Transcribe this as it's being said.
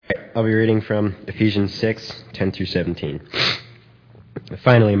I'll be reading from Ephesians 6:10 through 17.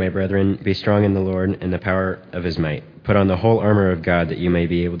 Finally, my brethren, be strong in the Lord and the power of his might. Put on the whole armor of God, that you may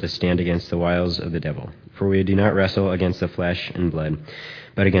be able to stand against the wiles of the devil. For we do not wrestle against the flesh and blood,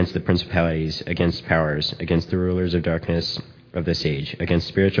 but against the principalities, against powers, against the rulers of darkness of this age, against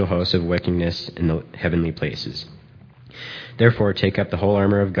spiritual hosts of wickedness in the heavenly places. Therefore, take up the whole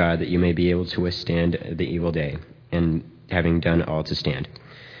armor of God, that you may be able to withstand the evil day, and having done all to stand.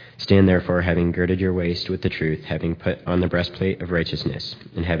 Stand therefore, having girded your waist with the truth, having put on the breastplate of righteousness,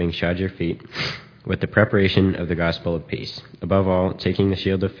 and having shod your feet with the preparation of the gospel of peace. Above all, taking the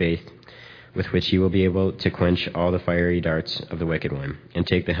shield of faith, with which you will be able to quench all the fiery darts of the wicked one, and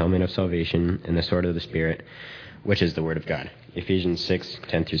take the helmet of salvation and the sword of the Spirit, which is the word of God. Ephesians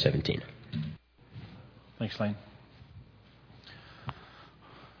 6:10 through 17. Thanks, Lane.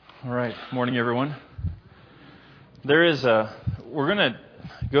 All right. Morning, everyone. We're going to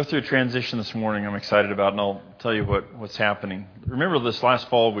go through a transition this morning I'm excited about, and I'll tell you what's happening. Remember this last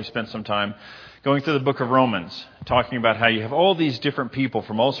fall we spent some time going through the book of Romans, talking about how you have all these different people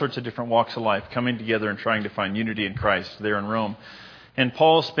from all sorts of different walks of life coming together and trying to find unity in Christ there in Rome. And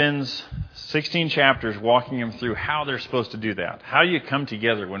Paul spends 16 chapters walking them through how they're supposed to do that. How you come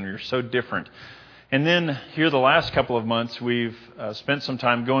together when you're so different. And then here the last couple of months we've spent some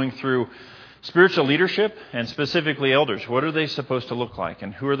time going through spiritual leadership, and specifically elders. What are they supposed to look like?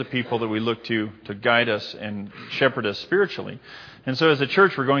 And who are the people that we look to guide us and shepherd us spiritually? And so as a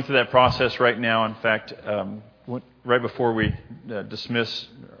church, we're going through that process right now. In fact, right before we dismiss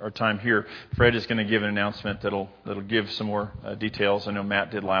our time here, Fred is going to give an announcement that'll give some more details. I know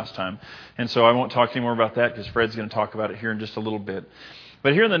Matt did last time. And so I won't talk any more about that because Fred's going to talk about it here in just a little bit.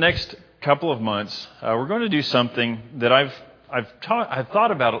 But here in the next couple of months, we're going to do something that I've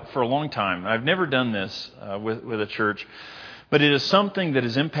thought about it for a long time. I've never done this with a church, but it is something that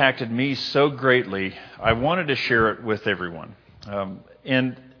has impacted me so greatly. I wanted to share it with everyone.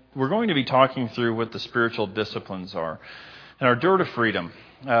 And we're going to be talking through what the spiritual disciplines are and our door to freedom.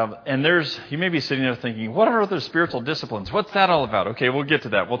 And you may be sitting there thinking, what are other spiritual disciplines? What's that all about? Okay, we'll get to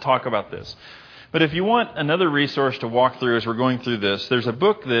that. We'll talk about this. But if you want another resource to walk through as we're going through this, there's a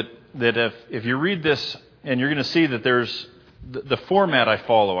book that if you read this, and you're going to see that there's the format I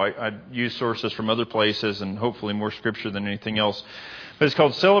follow. I use sources from other places and hopefully more scripture than anything else. But it's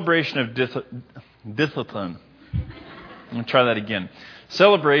called Celebration of Discipline. I'm going to try that again.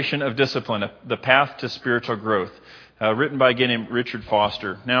 Celebration of Discipline, The Path to Spiritual Growth, written by a guy named Richard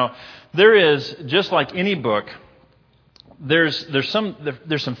Foster. Now, there is, just like any book, there's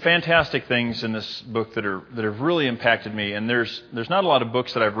some fantastic things in this book that have really impacted me, and there's not a lot of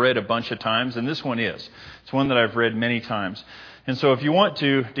books that I've read a bunch of times, and this one is. It's one that I've read many times. And so if you want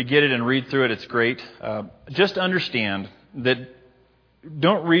to get it and read through it, it's great. Just understand that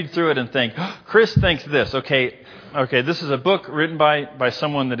don't read through it and think, oh, Chris thinks this. Okay, this is a book written by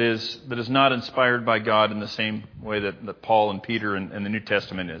someone that is not inspired by God in the same way that Paul and Peter and the New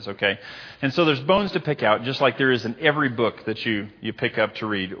Testament is, okay? And so there's bones to pick out, just like there is in every book that you pick up to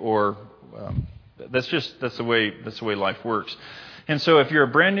read, or that's the way life works. And so if you're a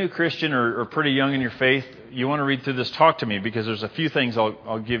brand new Christian or pretty young in your faith, you want to read through this, talk to me, because there's a few things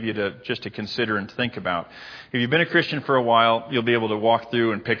I'll give you to consider and think about. If you've been a Christian for a while, you'll be able to walk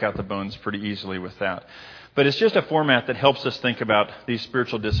through and pick out the bones pretty easily with that. But it's just a format that helps us think about these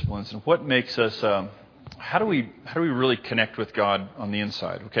spiritual disciplines and what makes us, how do we really connect with God on the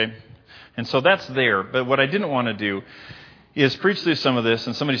inside, okay? And so that's there. But what I didn't want to do is preach through some of this,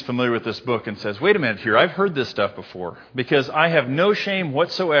 and somebody's familiar with this book and says, wait a minute here, I've heard this stuff before, because I have no shame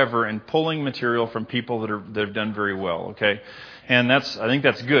whatsoever in pulling material from people that have done very well, okay? And I think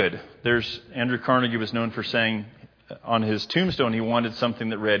that's good. Andrew Carnegie was known for saying on his tombstone he wanted something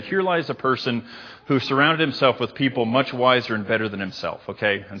that read, here lies a person who surrounded himself with people much wiser and better than himself,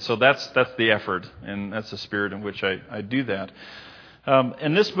 okay? And so that's the effort, and that's the spirit in which I do that.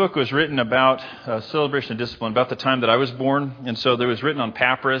 And this book was written about celebration of discipline about the time that I was born. And so it was written on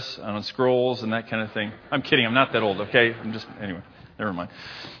papyrus, on scrolls, and that kind of thing. I'm kidding. I'm not that old, okay? Anyway, never mind.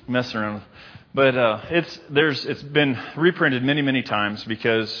 I'm messing around. But it's been reprinted many, many times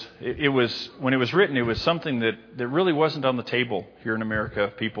because when it was written, it was something that really wasn't on the table here in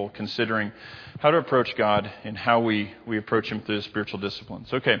America, people considering how to approach God and how we approach Him through the spiritual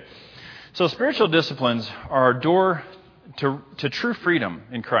disciplines. Okay. So spiritual disciplines are our door to true freedom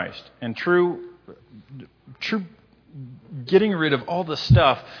in Christ and true getting rid of all the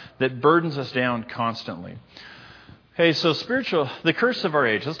stuff that burdens us down constantly. Okay, so the curse of our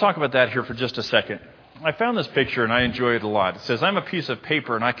age. Let's talk about that here for just a second. I found this picture and I enjoy it a lot. It says, I'm a piece of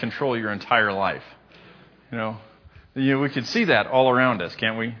paper and I control your entire life. You know, We can see that all around us,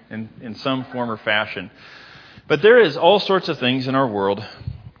 can't we? In some form or fashion. But there is all sorts of things in our world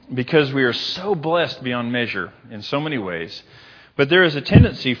because we are so blessed beyond measure in so many ways. But there is a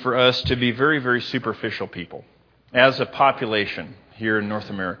tendency for us to be very, very superficial people as a population here in North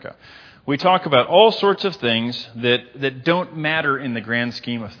America. We talk about all sorts of things that don't matter in the grand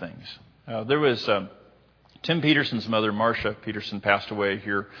scheme of things. There was Tim Peterson's mother, Marcia Peterson, passed away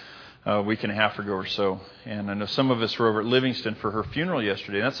here a week and a half ago or so. And I know some of us were over at Livingston for her funeral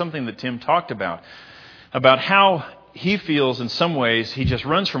yesterday. And that's something that Tim talked about how he feels in some ways he just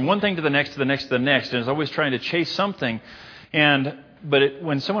runs from one thing to the next, to the next, to the next, and is always trying to chase something. But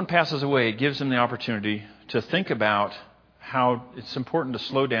when someone passes away, it gives him the opportunity to think about how it's important to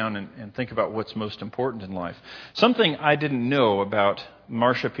slow down and think about what's most important in life. Something I didn't know about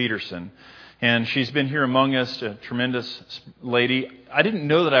Marcia Peterson, and she's been here among us, a tremendous lady. I didn't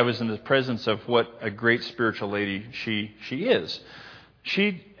know that I was in the presence of what a great spiritual lady she is.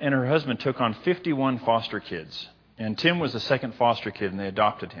 She and her husband took on 51 foster kids, and Tim was the second foster kid, and they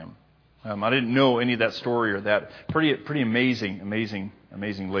adopted him. I didn't know any of that story or that. Pretty amazing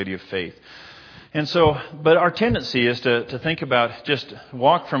lady of faith. And so, but our tendency is to think about just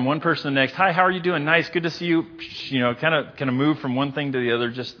walk from one person to the next. Hi, how are you doing? Nice, good to see you. Kind of move from one thing to the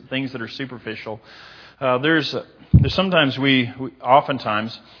other, just things that are superficial. There's sometimes we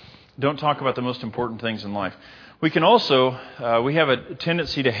oftentimes don't talk about the most important things in life. We can also, we have a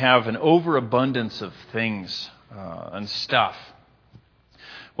tendency to have an overabundance of things and stuff.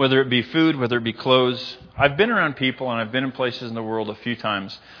 Whether it be food, whether it be clothes. I've been around people and I've been in places in the world a few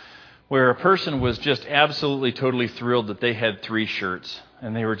times where a person was just absolutely, totally thrilled that they had 3 shirts.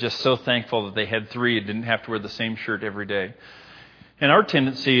 And they were just so thankful that they had 3 and didn't have to wear the same shirt every day. And our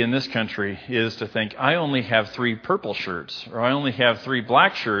tendency in this country is to think, I only have 3 purple shirts, or I only have 3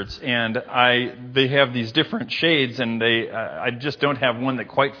 black shirts, and they have these different shades, and I just don't have one that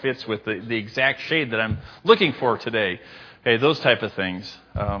quite fits with the exact shade that I'm looking for today. Okay, those type of things.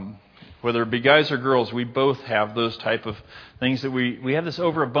 Whether it be guys or girls, we both have those type of things that we have this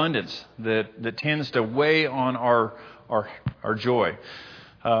overabundance that tends to weigh on our joy.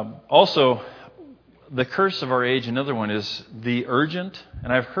 Also, the curse of our age, another one, is the urgent,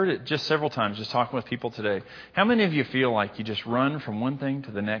 and I've heard it just several times, just talking with people today. How many of you feel like you just run from one thing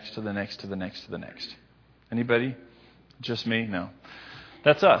to the next, to the next, to the next, to the next? Anybody? Just me? No.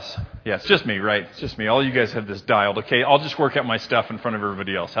 That's us. Yeah, it's just me, right? It's just me. All you guys have this dialed, okay? I'll just work out my stuff in front of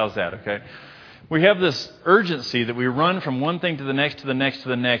everybody else. How's that, okay? We have this urgency that we run from one thing to the next, to the next, to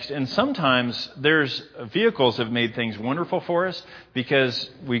the next. And sometimes there's vehicles have made things wonderful for us because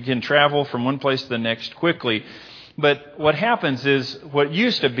we can travel from one place to the next quickly. But what happens is what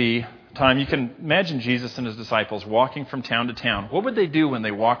used to be time, you can imagine Jesus and his disciples walking from town to town. What would they do when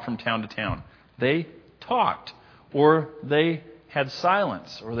they walked from town to town? They talked, or they had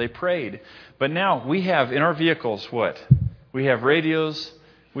silence, or they prayed. But now we have in our vehicles what? We have radios.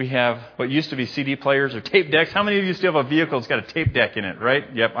 We have what used to be CD players or tape decks. How many of you still have a vehicle that's got a tape deck in it,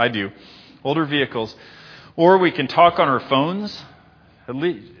 right? Yep, I do. Older vehicles. Or we can talk on our phones. At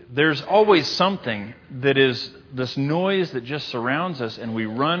least there's always something that is this noise that just surrounds us, and we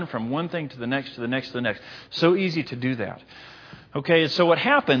run from one thing to the next, to the next, to the next. So easy to do that. Okay, so what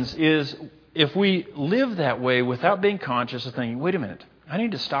happens is if we live that way without being conscious of thinking, wait a minute, I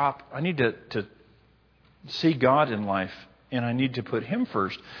need to stop. I need to see God in life. And I need to put Him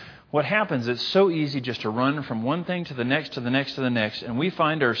first. What happens, it's so easy just to run from one thing to the next, to the next, to the next, and we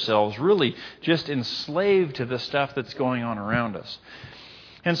find ourselves really just enslaved to the stuff that's going on around us.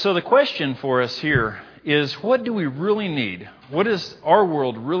 And so the question for us here is, what do we really need? What does our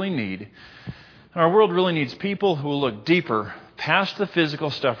world really need? Our world really needs people who will look deeper, past the physical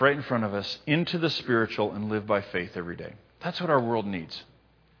stuff right in front of us, into the spiritual and live by faith every day. That's what our world needs.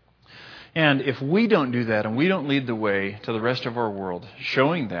 And if we don't do that and we don't lead the way to the rest of our world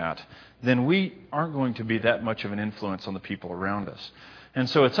showing that, then we aren't going to be that much of an influence on the people around us. And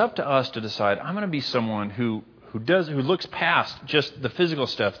so it's up to us to decide, I'm going to be someone who looks past just the physical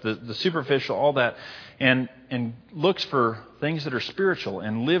stuff, the superficial, all that, and looks for things that are spiritual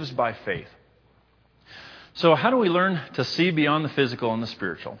and lives by faith. So how do we learn to see beyond the physical and the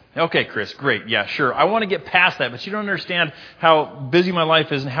spiritual? Okay, Chris, great. Yeah, sure. I want to get past that, but you don't understand how busy my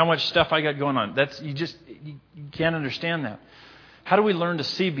life is and how much stuff I got going on. You can't understand that. How do we learn to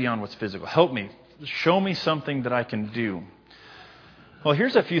see beyond what's physical? Help me. Show me something that I can do. Well,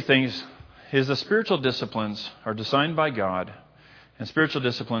 here's a few things. The spiritual disciplines are designed by God. And spiritual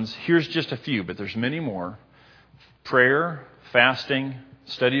disciplines, here's just a few, but there's many more. Prayer, fasting,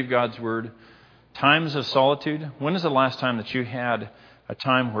 study of God's Word, times of solitude. When is the last time that you had a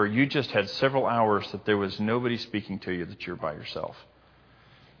time where you just had several hours that there was nobody speaking to you, that you're by yourself?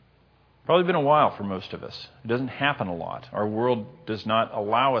 Probably been a while for most of us. It doesn't happen a lot. Our world does not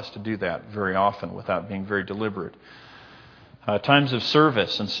allow us to do that very often without being very deliberate. Times of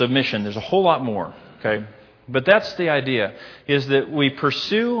service and submission, there's a whole lot more, okay? But that's the idea, is that we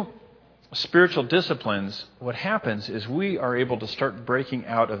pursue spiritual disciplines. What happens is we are able to start breaking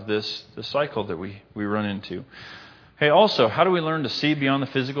out of the cycle that we run into. Hey, also, how do we learn to see beyond the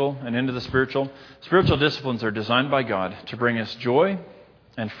physical and into the spiritual? Spiritual disciplines are designed by God to bring us joy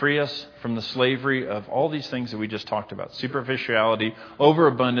and free us from the slavery of all these things that we just talked about. Superficiality,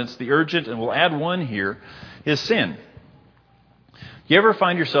 overabundance, the urgent, and we'll add one here, is sin. You ever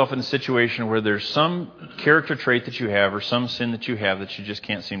find yourself in a situation where there's some character trait that you have or some sin that you have that you just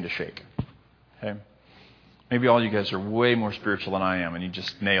can't seem to shake? Okay? Maybe all you guys are way more spiritual than I am and you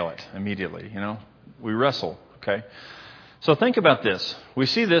just nail it immediately, We wrestle, okay? So think about this. We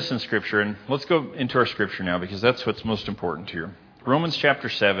see this in Scripture, and let's go into our Scripture now because that's what's most important here. Romans chapter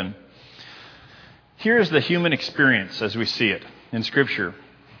 7. Here's the human experience as we see it in Scripture,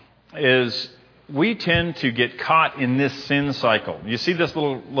 is we tend to get caught in this sin cycle. You see this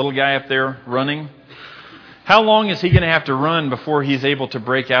little guy up there running? How long is he going to have to run before he's able to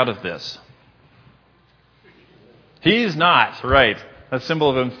break out of this? He's not, right. That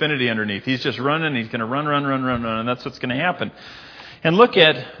symbol of infinity underneath. He's just running. He's going to run, and that's what's going to happen. And look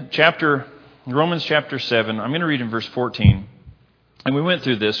at Romans chapter 7. I'm going to read in verse 14. And we went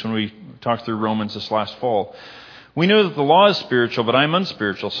through this when we talked through Romans this last fall. We know that the law is spiritual, but I am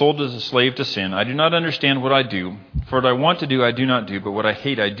unspiritual, sold as a slave to sin. I do not understand what I do. For what I want to do, I do not do, but what I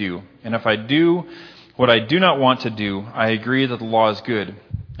hate, I do. And if I do what I do not want to do, I agree that the law is good.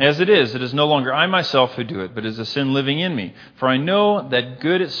 As it is no longer I myself who do it, but it is a sin living in me. For I know that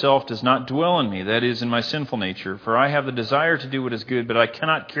good itself does not dwell in me, that is, in my sinful nature. For I have the desire to do what is good, but I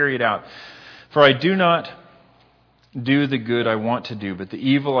cannot carry it out. For I do not do the good I want to do, but the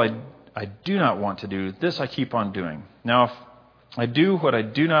evil I do not want to do, this I keep on doing. Now, if I do what I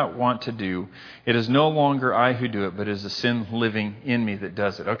do not want to do, it is no longer I who do it, but it is the sin living in me that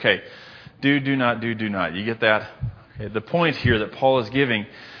does it. Okay, do not. You get that? Okay, the point here that Paul is giving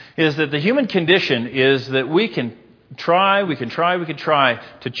is that the human condition is that we can try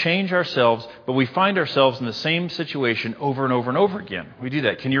to change ourselves, but we find ourselves in the same situation over and over and over again. We do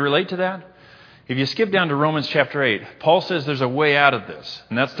that. Can you relate to that? If you skip down to Romans chapter 8, Paul says there's a way out of this,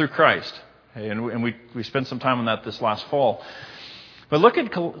 and that's through Christ. And we spent some time on that this last fall. But look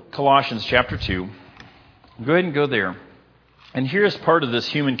at Colossians chapter 2. Go ahead and go there. And here's part of this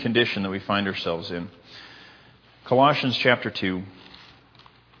human condition that we find ourselves in. Colossians chapter 2.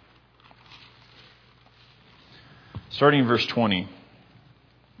 Starting in verse 20. It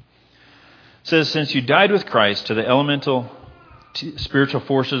says, since you died with Christ to the elemental spiritual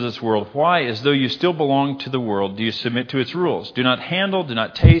forces of this world, why, as though you still belong to the world, do you submit to its rules? Do not handle, do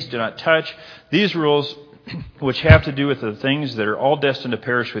not taste, do not touch. These rules, which have to do with the things that are all destined to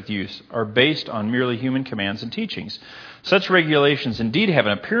perish with use, are based on merely human commands and teachings. Such regulations indeed have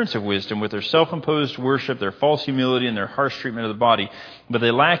an appearance of wisdom with their self-imposed worship, their false humility, and their harsh treatment of the body, but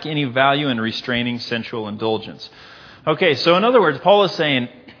they lack any value in restraining sensual indulgence. Okay, so in other words, Paul is saying,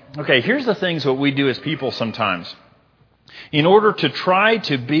 okay, here's the things what we do as people sometimes. In order to try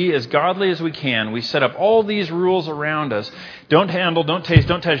to be as godly as we can, we set up all these rules around us. Don't handle, don't taste,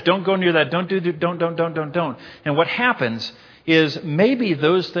 don't touch, don't go near that, don't. And what happens is maybe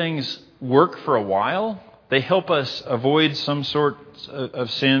those things work for a while. They help us avoid some sort of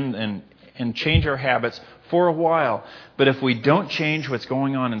sin and change our habits for a while. But if we don't change what's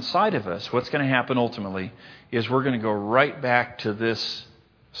going on inside of us, what's going to happen ultimately is we're going to go right back to this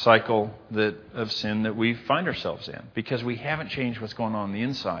cycle of sin that we find ourselves in because we haven't changed what's going on the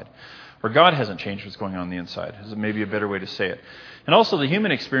inside. Or God hasn't changed what's going on the inside, is maybe a better way to say it. And also the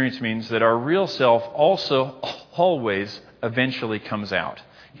human experience means that our real self also always eventually comes out.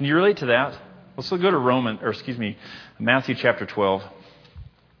 Can you relate to that? Let's go to Matthew chapter 12.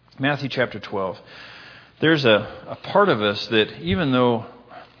 Matthew chapter 12. There's a part of us that even though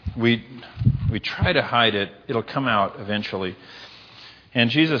we try to hide it, it'll come out eventually. And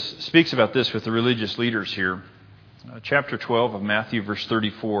Jesus speaks about this with the religious leaders here. Chapter 12 of Matthew, verse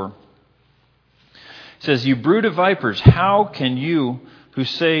 34. It says, you brood of vipers, how can you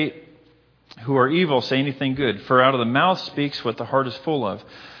who are evil say anything good? For out of the mouth speaks what the heart is full of.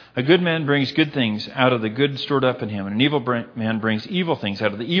 A good man brings good things out of the good stored up in him, and an evil man brings evil things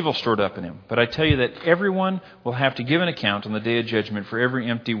out of the evil stored up in him. But I tell you that everyone will have to give an account on the day of judgment for every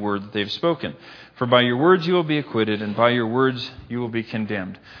empty word that they've spoken. For by your words you will be acquitted, and by your words you will be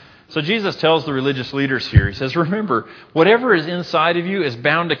condemned. So Jesus tells the religious leaders here, he says, remember, whatever is inside of you is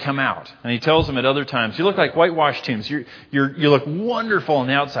bound to come out. And he tells them at other times, you look like whitewashed tombs. You look wonderful on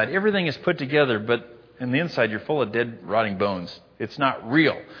the outside. Everything is put together, but on the inside you're full of dead, rotting bones. It's not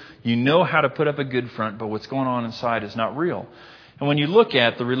real. You know how to put up a good front, but what's going on inside is not real. And when you look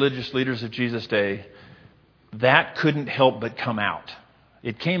at the religious leaders of Jesus' day, that couldn't help but come out.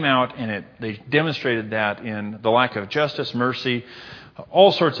 It came out, and they demonstrated that in the lack of justice, mercy,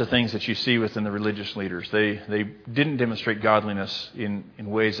 all sorts of things that you see within the religious leaders. They didn't demonstrate godliness in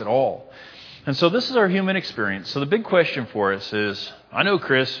ways at all. And so this is our human experience. So the big question for us is, I know,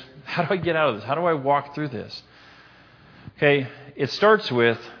 Chris, how do I get out of this? How do I walk through this? Okay, it starts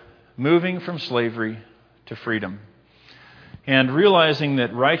with moving from slavery to freedom and realizing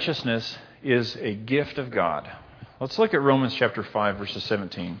that righteousness is a gift of God. Let's look at Romans chapter 5, verses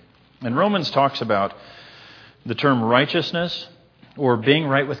 17. And Romans talks about the term righteousness, or being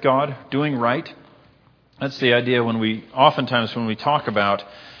right with God, doing right. That's the idea oftentimes when we talk about,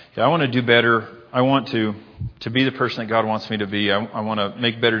 I want to do better, I want to be the person that God wants me to be, I want to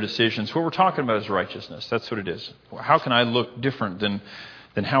make better decisions. What we're talking about is righteousness. That's what it is. How can I look different than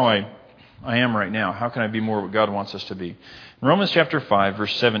how I am right now? How can I be more what God wants us to be? In Romans chapter 5,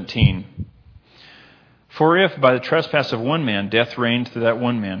 verse 17, for if by the trespass of one man death reigned through that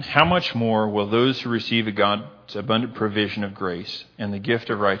one man, how much more will those who receive God's abundant provision of grace and the gift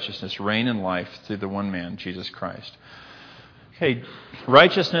of righteousness reign in life through the one man, Jesus Christ? Okay,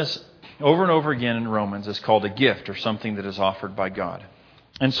 righteousness over and over again in Romans is called a gift, or something that is offered by God.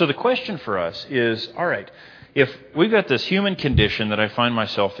 And so the question for us is, all right, if we've got this human condition that I find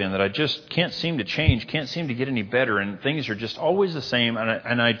myself in, that I just can't seem to change, can't seem to get any better, and things are just always the same,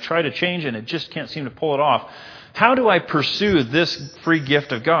 and I try to change and it just can't seem to pull it off, how do I pursue this free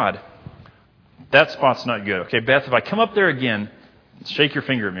gift of God? That spot's not good. Okay, Beth, if I come up there again, shake your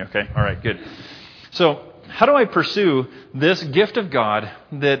finger at me, okay? All right, good. So, how do I pursue this gift of God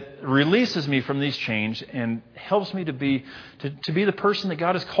that releases me from these chains and helps me to be the person that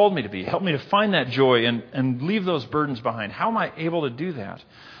God has called me to be? Help me to find that joy and leave those burdens behind. How am I able to do that?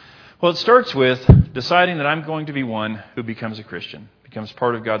 Well, it starts with deciding that I'm going to be one who becomes a Christian, becomes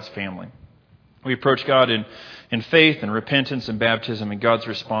part of God's family. We approach God in faith and repentance and baptism, and God's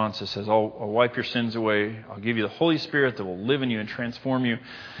response says, I'll wipe your sins away. I'll give you the Holy Spirit that will live in you and transform you,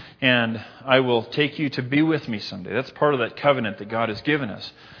 and I will take you to be with me someday. That's part of that covenant that God has given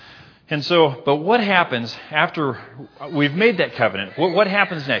us. And so, but what happens after we've made that covenant? What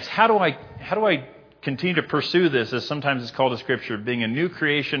happens next? How do I continue to pursue this, as sometimes it's called in Scripture, being a new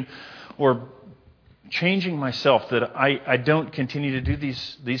creation, or changing myself, that I don't continue to do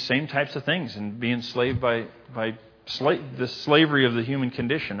these same types of things and be enslaved by the slavery of the human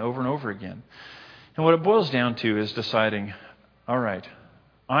condition over and over again. And what it boils down to is deciding, all right,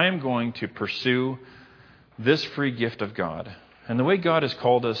 I am going to pursue this free gift of God. And the way God has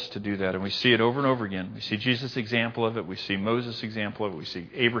called us to do that, and we see it over and over again. We see Jesus' example of it. We see Moses' example of it. We see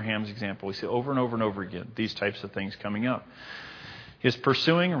Abraham's example. We see over and over and over again these types of things coming up. Is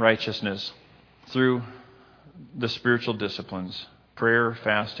pursuing righteousness through the spiritual disciplines, prayer,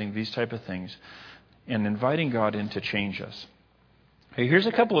 fasting, these type of things, and inviting God in to change us. Hey, here's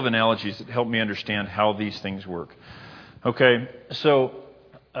a couple of analogies that help me understand how these things work. Okay, so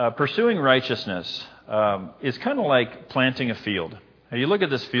pursuing righteousness is kind of like planting a field. Now, you look at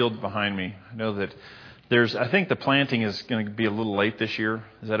this field behind me. I know that I think the planting is going to be a little late this year.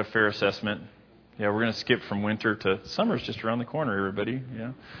 Is that a fair assessment? Yeah, we're going to skip from winter to summer's just around the corner, everybody.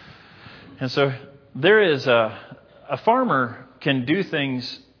 Yeah. And so there is a farmer can do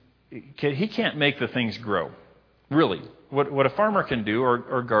things, he can't make the things grow. Really. What a farmer can do,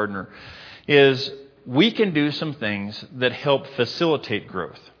 or gardener, is we can do some things that help facilitate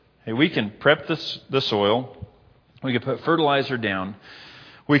growth. Hey, we can prep the soil. We can put fertilizer down.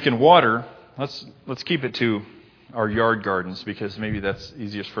 We can water. Let's keep it to our yard gardens, because maybe that's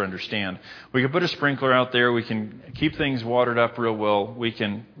easiest for understand. We can put a sprinkler out there. We can keep things watered up real well. We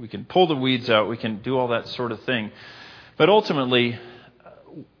can pull the weeds out. We can do all that sort of thing. But ultimately,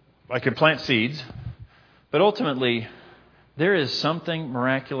 I can plant seeds. But ultimately, there is something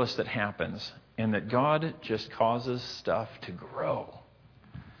miraculous that happens, and that God just causes stuff to grow.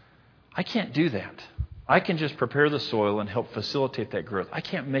 I can't do that. I can just prepare the soil and help facilitate that growth. I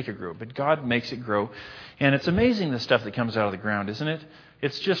can't make it grow, but God makes it grow. And it's amazing the stuff that comes out of the ground, isn't it?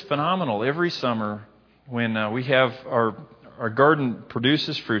 It's just phenomenal. Every summer when we have our garden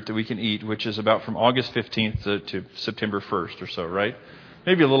produces fruit that we can eat, which is about from August 15th to September 1st or so, right?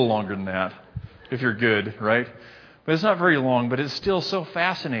 Maybe a little longer than that, if you're good, right? But it's not very long, but it's still so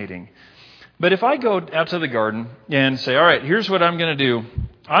fascinating. But if I go out to the garden and say, all right, here's what I'm going to do.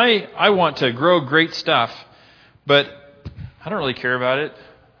 I want to grow great stuff, but I don't really care about it.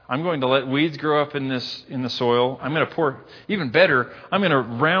 I'm going to let weeds grow up in the soil. I'm going to pour, even better, I'm going to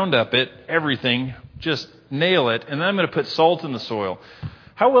round up everything, just nail it, and then I'm going to put salt in the soil.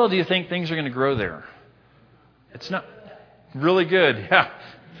 How well do you think things are going to grow there? It's not really good. Yeah,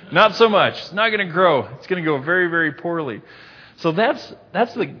 not so much. It's not going to grow. It's going to go very, very poorly. So that's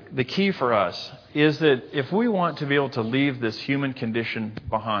the key for us, is that if we want to be able to leave this human condition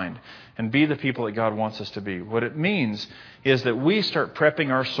behind and be the people that God wants us to be, what it means is that we start prepping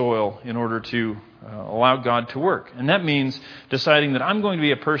our soil in order to allow God to work. And that means deciding that I'm going to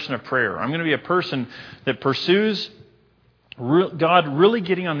be a person of prayer. I'm going to be a person that pursues God really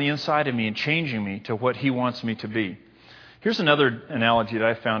getting on the inside of me and changing me to what He wants me to be. Here's another analogy that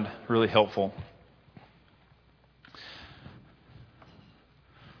I found really helpful.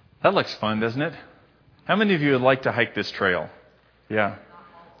 That looks fun, doesn't it? How many of you would like to hike this trail? Yeah.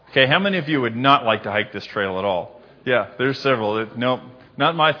 Okay, how many of you would not like to hike this trail at all? Yeah, there's several. Nope,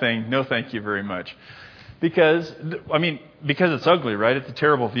 not my thing. No, thank you very much. Because it's ugly, right? It's a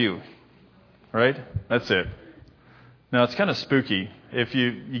terrible view, right? That's it. Now, it's kind of spooky. If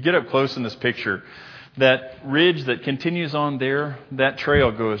you get up close in this picture, that ridge that continues on there, that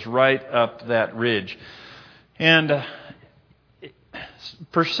trail goes right up that ridge. And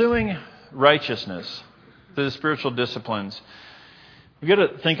pursuing righteousness through the spiritual disciplines, we've got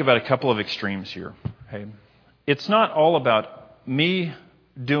to think about a couple of extremes here. Okay? It's not all about me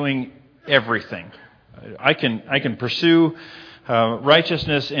doing everything. I can pursue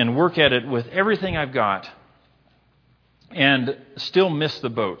righteousness and work at it with everything I've got and still miss the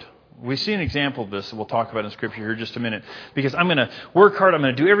boat. We see an example of this that we'll talk about in Scripture here in just a minute. Because I'm going to work hard, I'm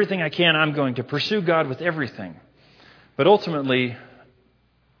going to do everything I can, I'm going to pursue God with everything. But ultimately,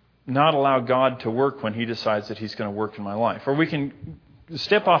 not allow God to work when He decides that He's going to work in my life. Or we can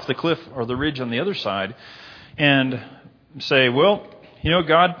step off the cliff or the ridge on the other side and say, well,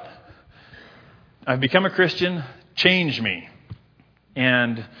 God, I've become a Christian, change me.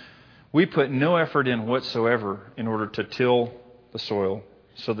 And we put no effort in whatsoever in order to till the soil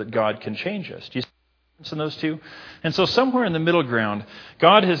so that God can change us. Do you see the difference in those two? And so somewhere in the middle ground,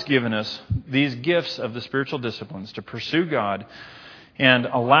 God has given us these gifts of the spiritual disciplines to pursue God and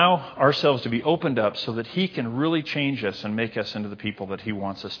allow ourselves to be opened up so that He can really change us and make us into the people that He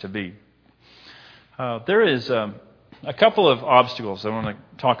wants us to be. There is a couple of obstacles I want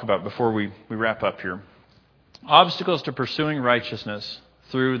to talk about before we wrap up here. Obstacles to pursuing righteousness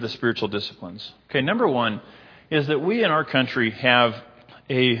through the spiritual disciplines. Okay, number one is that we in our country have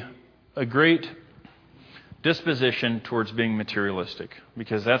a great disposition towards being materialistic,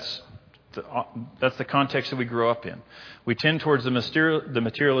 because that's the context that we grow up in. We tend towards the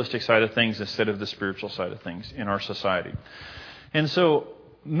materialistic side of things instead of the spiritual side of things in our society. And so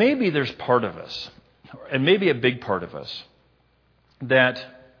maybe there's part of us, and maybe a big part of us, that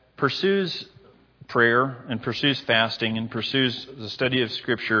pursues prayer and pursues fasting and pursues the study of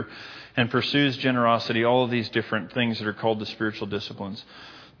Scripture and pursues generosity, all of these different things that are called the spiritual disciplines,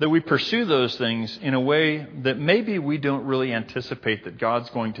 that we pursue those things in a way that maybe we don't really anticipate that God's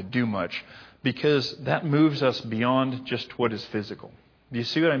going to do much, because that moves us beyond just what is physical. Do you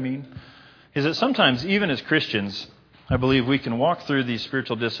see what I mean? Is that sometimes, even as Christians, I believe we can walk through these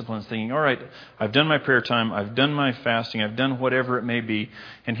spiritual disciplines thinking, all right, I've done my prayer time, I've done my fasting, I've done whatever it may be,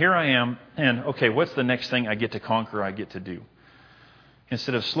 and here I am, and okay, what's the next thing I get to conquer, I get to do?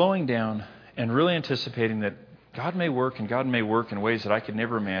 Instead of slowing down and really anticipating that God may work, and God may work in ways that I could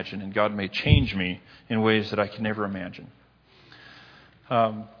never imagine, and God may change me in ways that I could never imagine.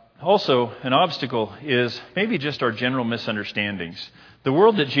 Also, an obstacle is maybe just our general misunderstandings. The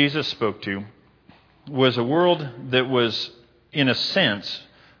world that Jesus spoke to was a world that was, in a sense,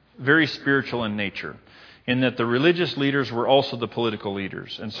 very spiritual in nature, in that the religious leaders were also the political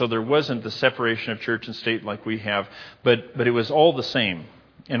leaders. And so there wasn't the separation of church and state like we have, but it was all the same.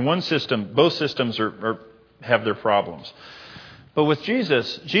 In one system, both systems have their problems. But with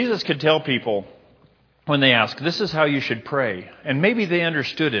Jesus could tell people when they ask, this is how you should pray. And maybe they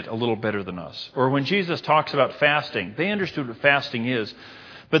understood it a little better than us. Or when Jesus talks about fasting, they understood what fasting is.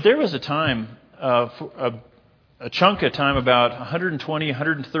 But there was a time, a chunk of time, about 120,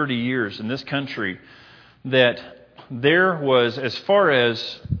 130 years in this country, that there was, as far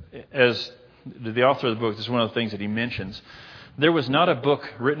as the author of the book, this is one of the things that he mentions, there was not a book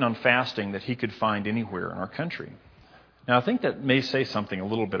written on fasting that he could find anywhere in our country. Now, I think that may say something a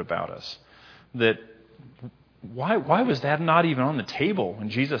little bit about us. That why was that not even on the table when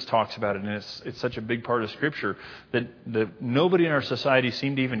Jesus talks about it, and it's such a big part of Scripture that nobody in our society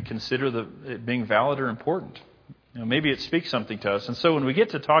seemed to even consider it being valid or important. Maybe it speaks something to us. And so when we get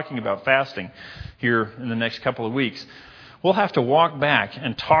to talking about fasting here in the next couple of weeks, we'll have to walk back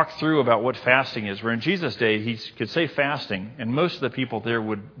and talk through about what fasting is. Where in Jesus' day, he could say fasting, and most of the people there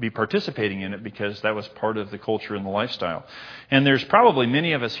would be participating in it because that was part of the culture and the lifestyle. And there's probably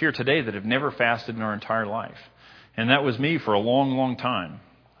many of us here today that have never fasted in our entire life. And that was me for a long, long time.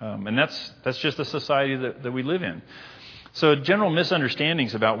 And that's just the society that we live in. So general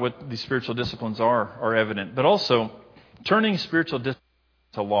misunderstandings about what these spiritual disciplines are evident. But also, turning spiritual disciplines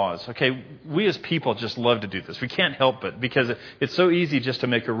to laws. Okay, we as people just love to do this. We can't help it because it's so easy just to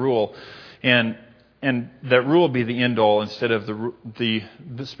make a rule and that rule be the end all instead of the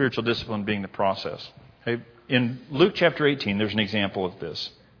spiritual discipline being the process. Okay? In Luke chapter 18, there's an example of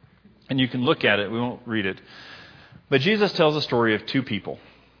this. And you can look at it. We won't read it. But Jesus tells a story of two people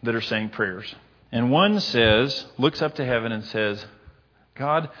that are saying prayers. And one looks up to heaven and says,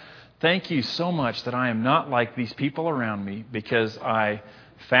 God, thank you so much that I am not like these people around me because I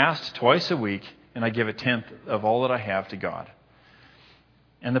fast twice a week and I give a tenth of all that I have to God.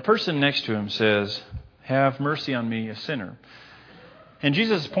 And the person next to him says, have mercy on me, a sinner. And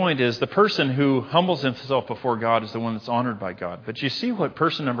Jesus' point is the person who humbles himself before God is the one that's honored by God. But you see what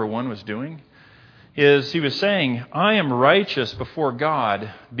person number one was doing? Is he was saying, I am righteous before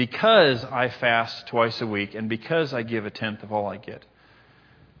God because I fast twice a week and because I give a tenth of all I get.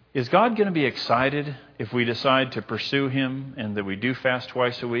 Is God going to be excited if we decide to pursue Him and that we do fast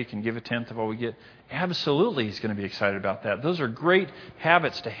twice a week and give a tenth of all we get? Absolutely, He's going to be excited about that. Those are great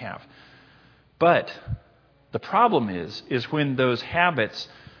habits to have. But the problem is when those habits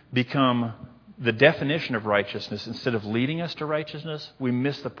become the definition of righteousness instead of leading us to righteousness, we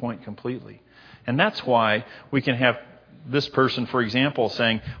miss the point completely. And that's why we can have this person, for example,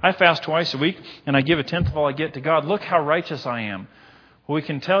 saying, I fast twice a week and I give a tenth of all I get to God. Look how righteous I am. Well, we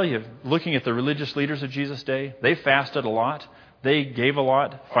can tell you, looking at the religious leaders of Jesus' day, they fasted a lot. They gave a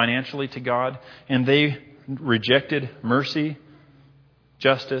lot financially to God. And they rejected mercy,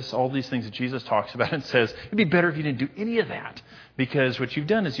 justice, all these things that Jesus talks about and says, it'd be better if you didn't do any of that. Because what you've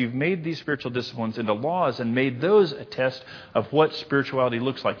done is you've made these spiritual disciplines into laws and made those a test of what spirituality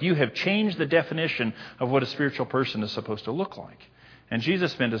looks like. You have changed the definition of what a spiritual person is supposed to look like. And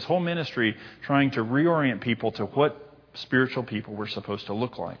Jesus spent his whole ministry trying to reorient people to what spiritual people were supposed to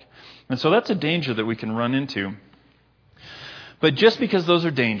look like. And so that's a danger that we can run into. But just because those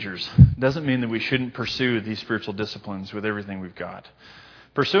are dangers doesn't mean that we shouldn't pursue these spiritual disciplines with everything we've got.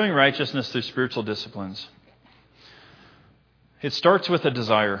 Pursuing righteousness through spiritual disciplines, it starts with a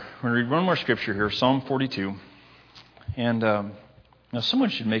desire. We're going to read one more scripture here, Psalm 42. And now someone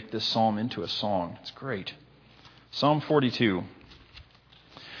should make this psalm into a song. It's great. Psalm 42.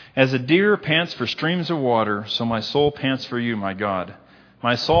 As a deer pants for streams of water, so my soul pants for you, my God.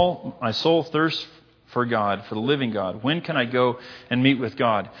 My soul thirsts for God, for the living God. When can I go and meet with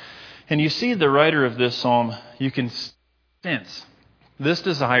God? And you see the writer of this psalm, you can sense this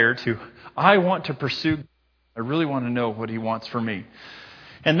desire I want to pursue God. I really want to know what He wants for me.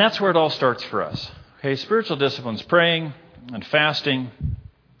 And that's where it all starts for us. Okay, spiritual disciplines, praying and fasting,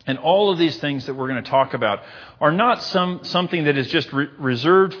 and all of these things that we're going to talk about are not something that is just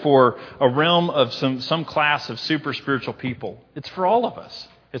reserved for a realm of some class of super spiritual people. It's for all of us.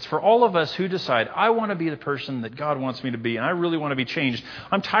 It's for all of us who decide, I want to be the person that God wants me to be, and I really want to be changed.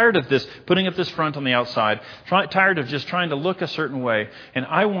 I'm tired of this, putting up this front on the outside, tired of just trying to look a certain way, and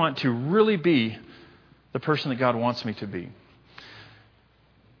I want to really be the person that God wants me to be.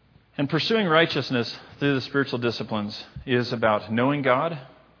 And pursuing righteousness through the spiritual disciplines is about knowing God.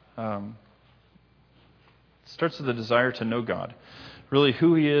 It starts with a desire to know God, really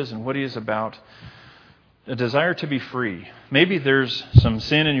who He is and what He is about. A desire to be free. Maybe there's some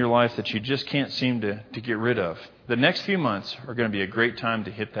sin in your life that you just can't seem to get rid of. The next few months are going to be a great time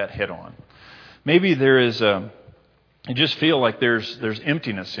to hit that head on. Maybe there is you just feel like there's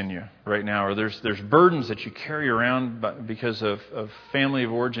emptiness in you right now, or there's burdens that you carry around because of family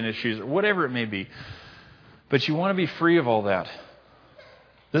of origin issues, or whatever it may be. But you want to be free of all that.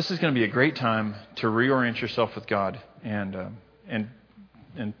 This is going to be a great time to reorient yourself with God and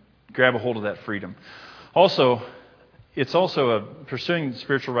grab a hold of that freedom. Also, it's also pursuing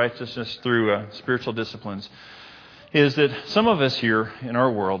spiritual righteousness through spiritual disciplines, is that some of us here in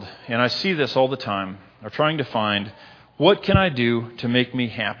our world, and I see this all the time, are trying to find, what can I do to make me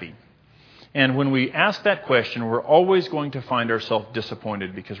happy? And when we ask that question, we're always going to find ourselves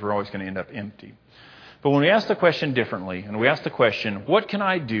disappointed because we're always going to end up empty. But when we ask the question differently, and we ask the question, what can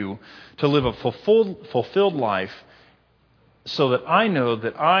I do to live a fulfilled life so that I know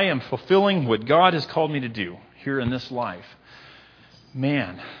that I am fulfilling what God has called me to do here in this life?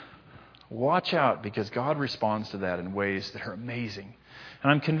 Man, Watch out, because God responds to that in ways that are amazing.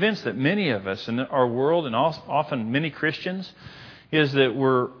 And I'm convinced that many of us in our world, and often many Christians, is that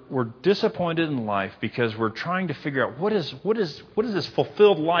we're disappointed in life because we're trying to figure out what is this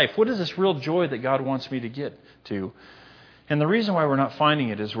fulfilled life? What is this real joy that God wants me to get to? And the reason why we're not finding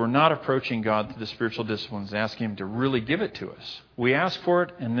it is we're not approaching God through the spiritual disciplines and asking Him to really give it to us. We ask for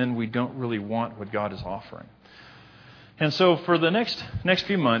it, and then we don't really want what God is offering. And so for the next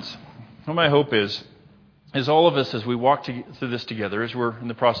few months, what my hope is all of us, as we walk through this together, as we're in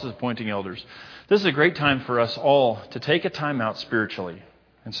the process of appointing elders, this is a great time for us all to take a time out spiritually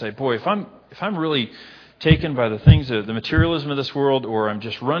and say, boy, if I'm really taken by the things, the materialism of this world, or I'm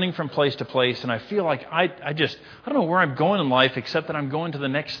just running from place to place, and I feel like I don't know where I'm going in life except that I'm going to the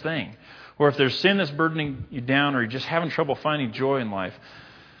next thing. Or if there's sin that's burdening you down, or you're just having trouble finding joy in life,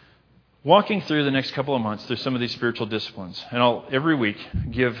 walking through the next couple of months through some of these spiritual disciplines, and I'll every week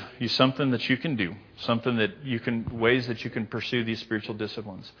give you something that you can do, ways that you can pursue these spiritual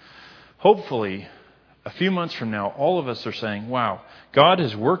disciplines. Hopefully, a few months from now, all of us are saying, wow, God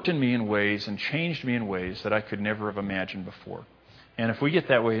has worked in me in ways and changed me in ways that I could never have imagined before. And if we get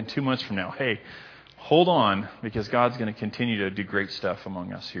that way in 2 months from now, hey, hold on, because God's going to continue to do great stuff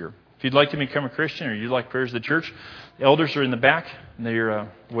among us here. If you'd like to become a Christian, or you'd like prayers of the church, the elders are in the back, and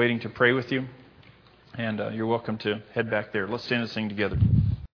they're waiting to pray with you. And you're welcome to head back there. Let's stand and sing together.